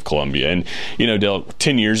city of Columbia. And, Del,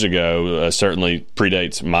 10 years ago, certainly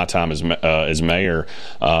predates my time as mayor,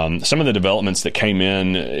 some of the developments that came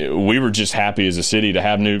in, we were just happy as a city to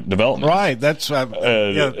have new development. Right. That's, yeah.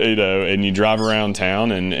 And you drive around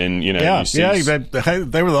town and you see.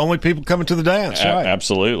 They were the only people coming to the dance. Right.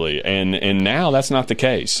 Absolutely. And now that's not the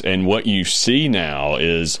case. And what you see now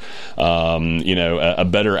is, a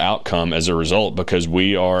better outcome as a result because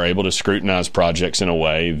we are able to scrutinize projects in a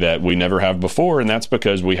way that we never have before, and that's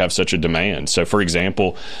because we have such a demand. So, for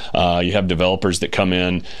example, you have developers that come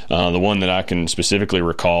in, the one that I can specifically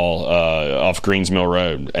recall off Greens Mill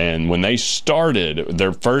Road, and when they started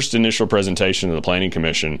their first initial presentation to the Planning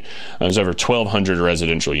Commission, it was over 1,200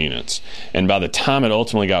 residential units, and by the time it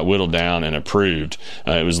ultimately got whittled down and approved,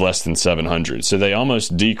 it was less than 700. So they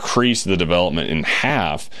almost decreased the development in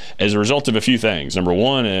half as a result of a few things. Number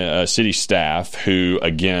one, a city staff who,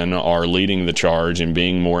 again, are leading the charge and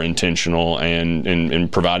being more intentional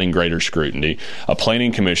and providing greater scrutiny. A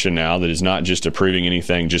planning commission now that is not just approving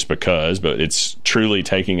anything just because, but it's truly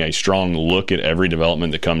taking a strong look at every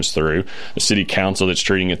development that comes through. A city council that's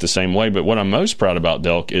treating it the same way. But what I'm most proud about,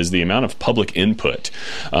 Delk, is the amount of public input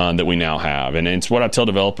that we now have. And it's what I tell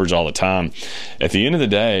developers all the time. At the end of the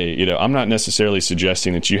day, I'm not necessarily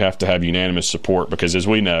suggesting that you have to have unanimous support because, as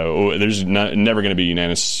we know, there's never going to be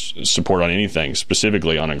unanimous support on anything,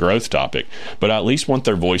 specifically on a growth topic, but I at least want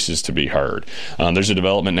their voices to be heard. There's a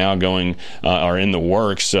development now going or in the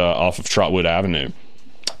works off of Trotwood Avenue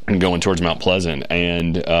and going towards Mount Pleasant.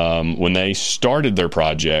 And when they started their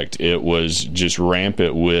project, it was just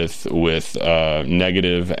rampant with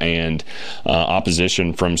negative and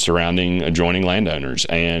opposition from surrounding adjoining landowners.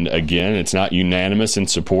 And again, it's not unanimous in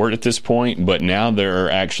support at this point, but now there are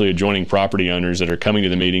actually adjoining property owners that are coming to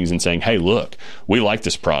the meetings and saying, hey, look, we like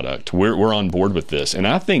this product. We're on board with this. And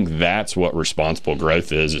I think that's what responsible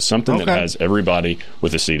growth is. It's something that has everybody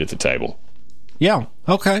with a seat at the table. Yeah.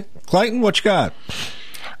 Okay. Clayton, what you got?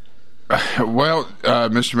 Well,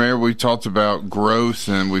 Mr. Mayor, we talked about growth,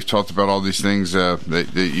 and we've talked about all these things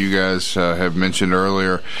that you guys have mentioned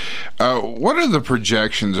earlier. What are the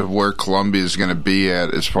projections of where Columbia is going to be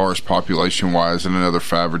at as far as population-wise in another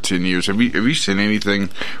 5 or 10 years? Have you seen anything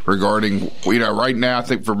regarding, right now I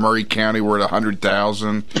think for Murray County we're at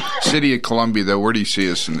 100,000. City of Columbia, though, where do you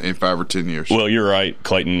see us in 5 or 10 years? Well, you're right,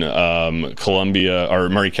 Clayton. Columbia, or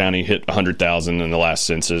Murray County hit 100,000 in the last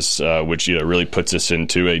census, which really puts us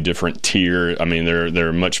into a different different tier. I mean, there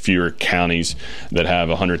are much fewer counties that have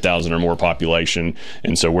 100,000 or more population,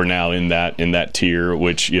 and so we're now in that tier,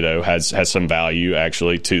 which has some value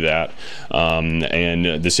actually to that.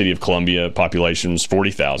 And the city of Columbia population is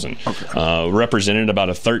 40,000, represented about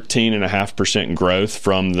a 13.5% growth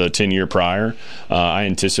from the 10-year prior. I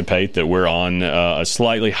anticipate that we're on a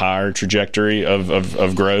slightly higher trajectory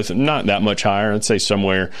of growth, not that much higher. I'd say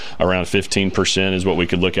somewhere around 15% is what we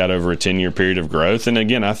could look at over a 10-year period of growth. And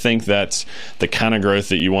again, I think that's the kind of growth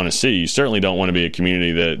that you want to see. You certainly don't want to be a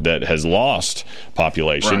community that has lost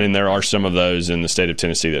population, right. And there are some of those in the state of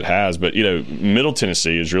Tennessee that has. But Middle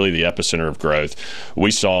Tennessee is really the epicenter of growth.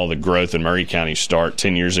 We saw the growth in Maury County start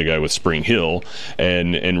 10 years ago with Spring Hill,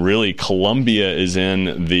 and really Columbia is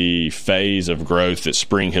in the phase of growth that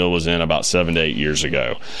Spring Hill was in about 7 to 8 years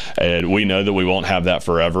ago. And we know that we won't have that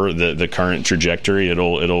forever. The current trajectory,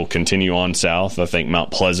 it'll continue on south. I think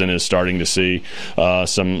Mount Pleasant is starting to see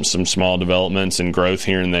some small developments and growth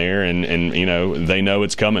here and there, and they know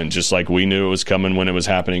it's coming, just like we knew it was coming when it was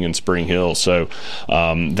happening in Spring Hill. So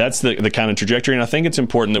that's the kind of trajectory, and I think it's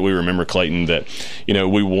important that we remember, Clayton, that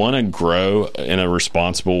we want to grow in a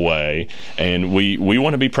responsible way, and we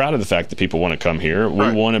want to be proud of the fact that people want to come here.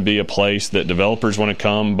 Right. We want to be a place that developers want to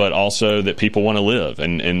come, but also that people want to live,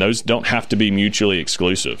 and those don't have to be mutually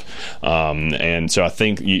exclusive. And so I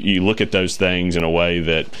think you look at those things in a way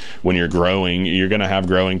that when you're growing, you're going to have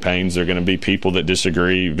growing pains. There are going to be people that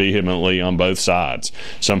disagree vehemently on both sides.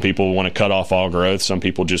 Some people want to cut off all growth. Some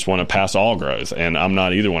people just want to pass all growth, and I'm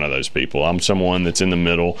not either one of those people. I'm someone that's in the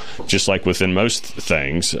middle, just like within most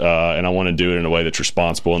things, and I want to do it in a way that's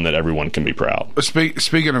responsible and that everyone can be proud.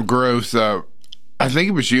 Speaking of growth, I think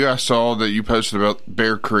it was you I saw that you posted about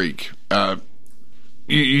Bear Creek.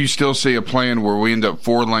 You still see a plan where we end up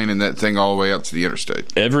 4-laning that thing all the way out to the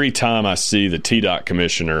interstate? Every time I see the TDOT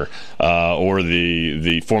commissioner or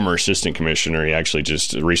the former assistant commissioner, he actually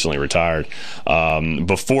just recently retired,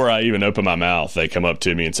 before I even open my mouth, they come up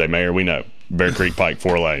to me and say, "Mayor, we know Bear Creek Pike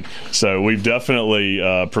 4-lane." So we've definitely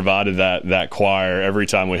provided that choir every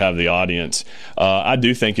time we have the audience. I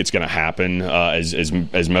do think it's going to happen.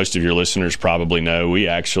 As most of your listeners probably know, we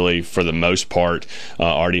actually, for the most part,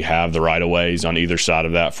 already have the right-of-ways on either side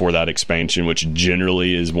of that for that expansion, which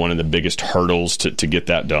generally is one of the biggest hurdles to get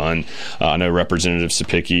that done. I know Representative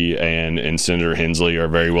Sapicki and Senator Hensley are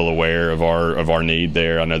very well aware of our need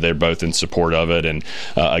there. I know they're both in support of it. And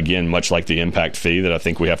again, much like the impact fee that I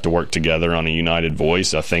think we have to work together on a united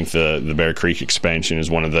voice, I think the Bear Creek expansion is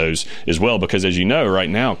one of those as well, because as you know, right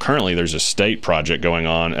now, currently there's a state project going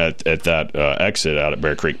on at that exit out at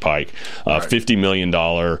Bear Creek Pike, right. $50 million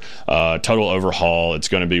total overhaul. It's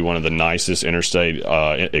going to be one of the nicest interstate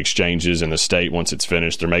exchanges in the state once it's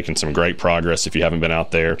finished. They're making some great progress if you haven't been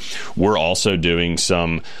out there. We're also doing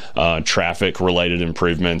some traffic-related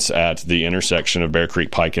improvements at the intersection of Bear Creek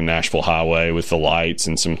Pike and Nashville Highway with the lights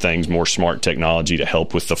and some things, more smart technology to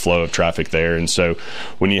help with the flow of traffic there. And so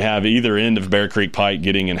when you have either end of Bear Creek Pike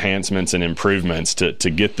getting enhancements and improvements to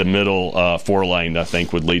get the middle 4-lane, I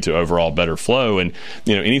think would lead to overall better flow. And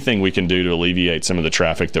anything we can do to alleviate some of the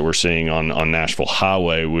traffic that we're seeing on Nashville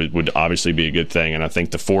Highway would obviously be a good thing. And I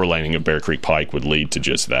think the 4-laning of Bear Creek Pike would lead to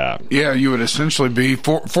just that. Yeah, you would essentially be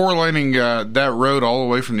 4-laning that road all the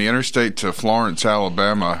way from the interstate to Florence,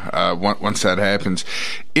 Alabama, once that happens.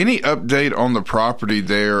 Any update on the property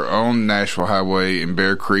there on Nashville Highway in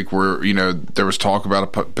Bear Creek where, there was talk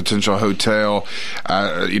about a potential hotel?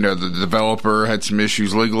 The developer had some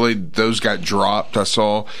issues legally. Those got dropped, I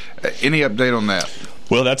saw. Any update on that?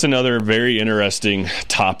 Well, that's another very interesting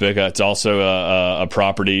topic. It's also a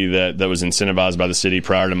property that was incentivized by the city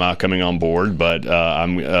prior to my coming on board, but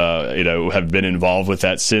I'm have been involved with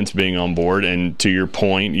that since being on board. And to your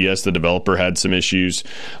point, yes, the developer had some issues.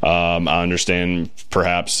 I understand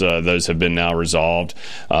perhaps those have been now resolved.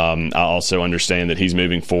 I also understand that he's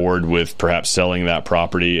moving forward with perhaps selling that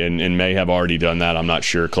property and may have already done that. I'm not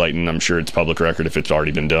sure, Clayton. I'm sure it's public record if it's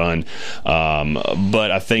already been done.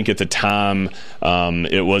 But I think at the time,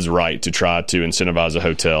 it was right to try to incentivize a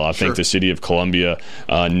hotel. I think the city of Columbia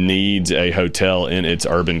needs a hotel in its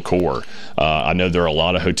urban core. I know there are a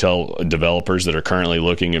lot of hotel developers that are currently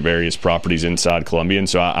looking at various properties inside Columbia, and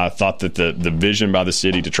so I thought that the vision by the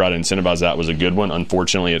city to try to incentivize that was a good one.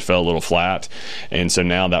 Unfortunately, it fell a little flat, and so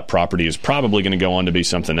now that property is probably going to go on to be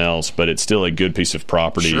something else, but it's still a good piece of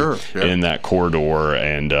property in that corridor,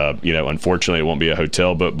 and unfortunately it won't be a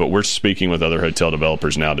hotel, but we're speaking with other hotel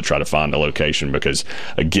developers now to try to find a location, because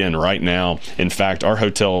again, right now, in fact, our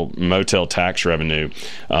hotel motel tax revenue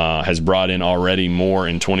has brought in already more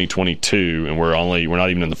in 2022, and we're not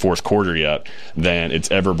even in the fourth quarter yet, than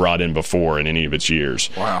it's ever brought in before in any of its years.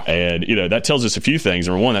 Wow. And, that tells us a few things.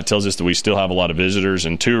 Number one, that tells us that we still have a lot of visitors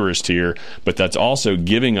and tourists here, but that's also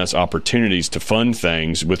giving us opportunities to fund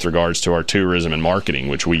things with regards to our tourism and marketing,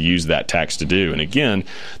 which we use that tax to do. And again,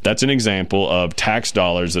 that's an example of tax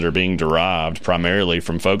dollars that are being derived primarily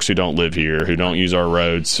from folks who don't live here, who don't use our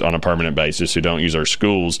roads on a permanent basis, who don't use our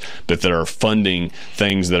schools, but that are funding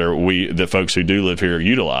things that folks who do live here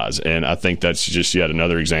utilize. And I think that's just yet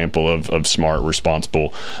another example of smart,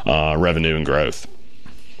 responsible revenue and growth.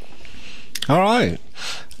 All right.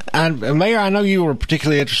 And Mayor, I know you were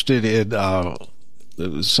particularly interested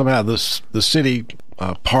in somehow the city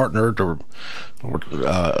partnered or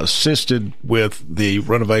assisted with the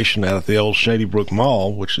renovation at the old Shady Brook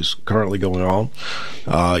Mall, which is currently going on.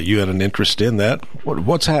 You had an interest in that.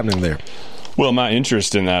 What's happening there? Well, my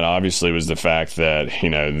interest in that obviously was the fact that,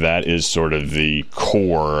 that is sort of the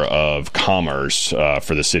core of commerce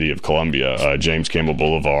for the city of Columbia. James Campbell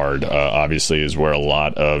Boulevard obviously is where a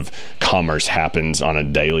lot of commerce happens on a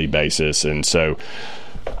daily basis. And so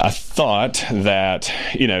I thought that,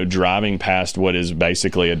 driving past what is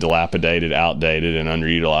basically a dilapidated, outdated, and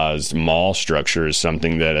underutilized mall structure is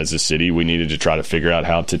something that as a city we needed to try to figure out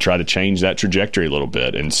how to try to change that trajectory a little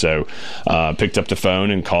bit. And so picked up the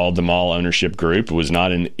phone and called the mall ownership group. It was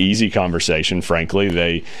not an easy conversation,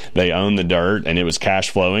 frankly. They owned the dirt and it was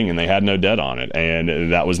cash flowing and they had no debt on it.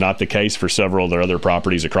 And that was not the case for several of their other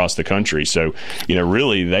properties across the country. So,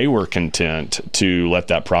 really they were content to let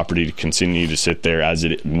that property continue to sit there as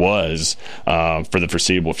it was for the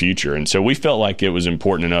foreseeable future. And so we felt like it was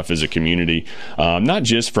important enough as a community, not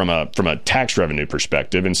just from a tax revenue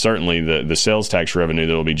perspective, and certainly the sales tax revenue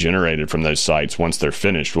that will be generated from those sites once they're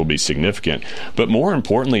finished will be significant, but more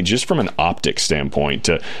importantly, just from an optics standpoint,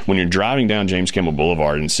 when you're driving down James Campbell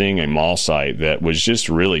Boulevard and seeing a mall site that was just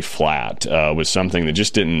really flat, was something that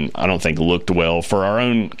just didn't, I don't think, looked well for our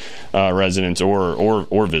own residents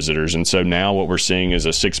or visitors. And so now what we're seeing is a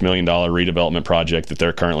 $6 million redevelopment project that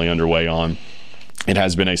they're currently underway on. It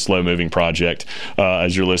has been a slow-moving project,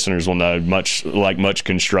 as your listeners will know, much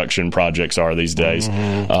construction projects are these days.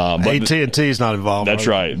 But AT&T is not involved. That's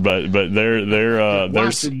right, but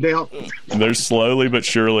they're slowly but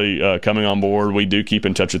surely coming on board. We do keep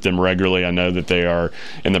in touch with them regularly. I know that they are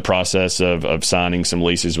in the process of signing some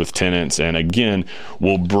leases with tenants, and again,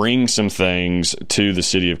 we'll bring some things to the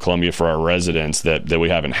city of Columbia for our residents that we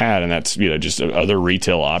haven't had, and that's just other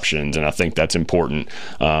retail options. And I think that's important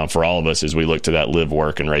for all of us as we look to that live,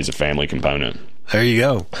 work, and raise a family component. There you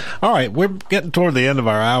go. All right, we're getting toward the end of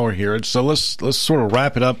our hour here, and so let's sort of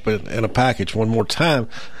wrap it up in a package one more time.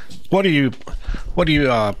 What are you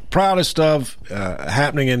proudest of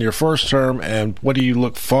happening in your first term, and what do you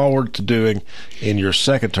look forward to doing in your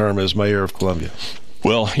second term as mayor of Columbia?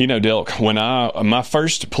 Well, Delk, when my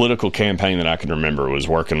first political campaign that I can remember was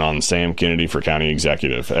working on Sam Kennedy for county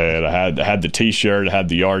executive, and I had the T-shirt, I had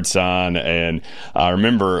the yard sign, and I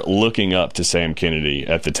remember looking up to Sam Kennedy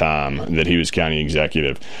at the time that he was county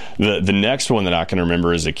executive. The next one that I can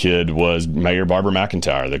remember as a kid was Mayor Barbara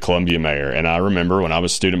McIntyre, the Columbia mayor, and I remember when I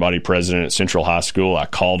was student body president at Central High School, I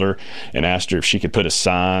called her and asked her if she could put a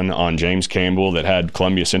sign on James Campbell that had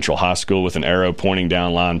Columbia Central High School with an arrow pointing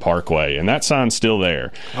down Line Parkway, and that sign's still there.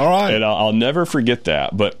 All right. And I'll never forget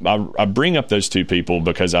that. But I bring up those two people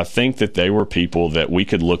because I think that they were people that we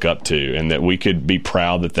could look up to and that we could be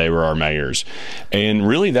proud that they were our mayors. And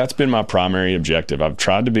really, that's been my primary objective. I've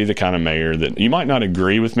tried to be the kind of mayor that you might not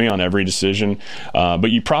agree with me on every decision, but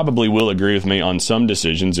you probably will agree with me on some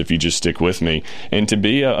decisions if you just stick with me. And to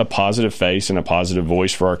be a positive face and a positive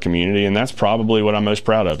voice for our community, and that's probably what I'm most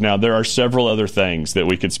proud of. Now, there are several other things that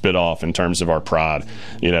we could spit off in terms of our pride.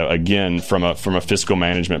 Again, from a fiscal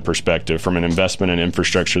management perspective, from an investment in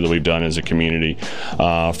infrastructure that we've done as a community,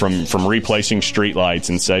 from replacing streetlights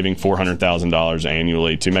and saving $400,000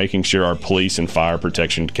 annually, to making sure our police and fire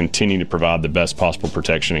protection continue to provide the best possible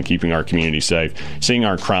protection and keeping our community safe, seeing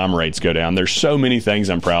our crime rates go down. There's so many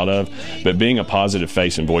things I'm proud of, but being a positive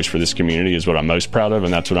face and voice for this community is what I'm most proud of,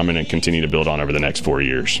 and that's what I'm going to continue to build on over the next 4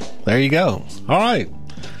 years. There you go. All right.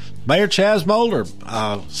 Mayor Chaz Molder,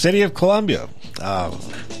 City of Columbia.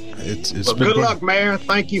 It's well, been good luck, Mayor.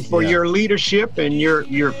 Thank you for your leadership and your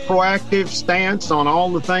proactive stance on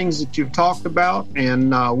all the things that you've talked about.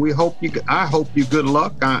 And I hope you good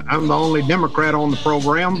luck. I'm the only Democrat on the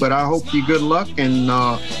program, but I hope you good luck, and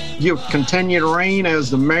you'll continue to reign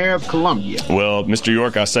as the mayor of Columbia. Well, Mr.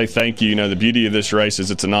 York, I say thank you. You know, the beauty of this race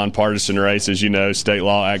is it's a nonpartisan race. As you know, state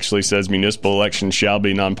law actually says municipal elections shall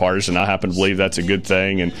be nonpartisan. I happen to believe that's a good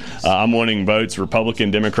thing. And I'm wanting votes,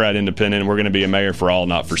 Republican, Democrat, Independent. And we're going to be a mayor for all,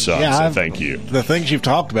 not for some. So thank you. The things you've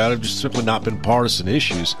talked about have just simply not been partisan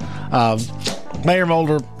issues. Mayor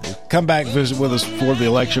Mulder, come back and visit with us before the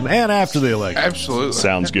election and after the election. Absolutely.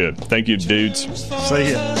 Sounds good. Thank you, dudes.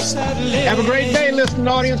 See ya. Have a great day, listening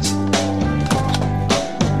audience.